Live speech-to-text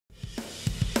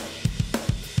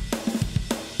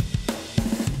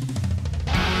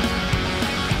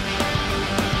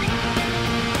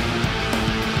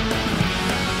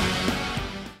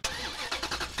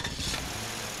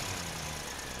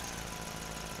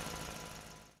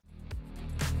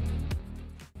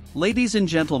Ladies and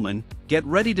gentlemen, get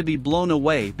ready to be blown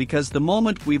away because the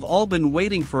moment we've all been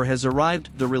waiting for has arrived: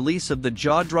 the release of the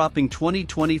jaw-dropping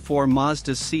 2024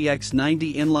 Mazda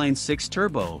CX-90 Inline 6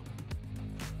 Turbo.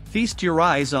 Feast your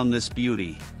eyes on this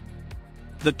beauty.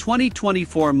 The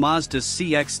 2024 Mazda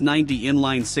CX-90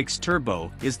 Inline 6 Turbo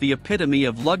is the epitome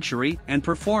of luxury and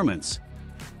performance.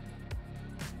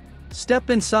 Step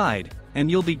inside, and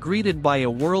you'll be greeted by a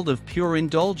world of pure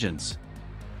indulgence.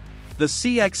 The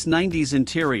CX-90's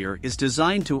interior is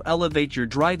designed to elevate your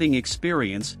driving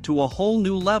experience to a whole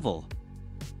new level.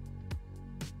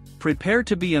 Prepare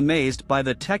to be amazed by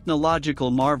the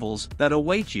technological marvels that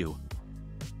await you.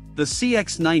 The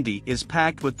CX-90 is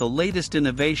packed with the latest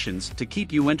innovations to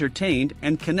keep you entertained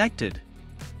and connected.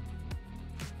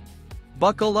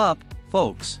 Buckle up,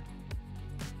 folks.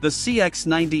 The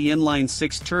CX-90 Inline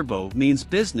 6 Turbo means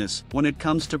business when it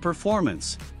comes to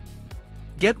performance.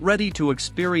 Get ready to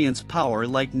experience power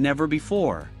like never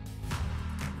before.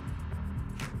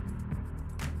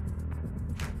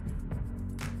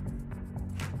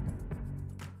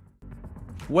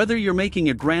 Whether you're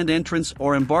making a grand entrance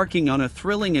or embarking on a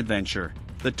thrilling adventure,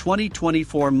 the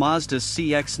 2024 Mazda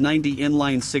CX-90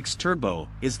 Inline 6 Turbo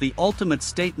is the ultimate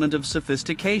statement of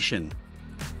sophistication.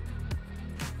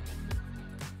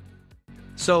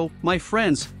 So, my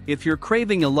friends, if you're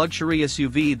craving a luxury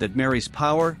SUV that marries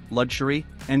power, luxury,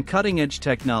 and cutting-edge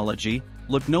technology,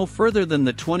 look no further than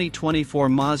the 2024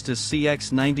 Mazda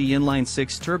CX-90 Inline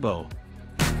 6 Turbo.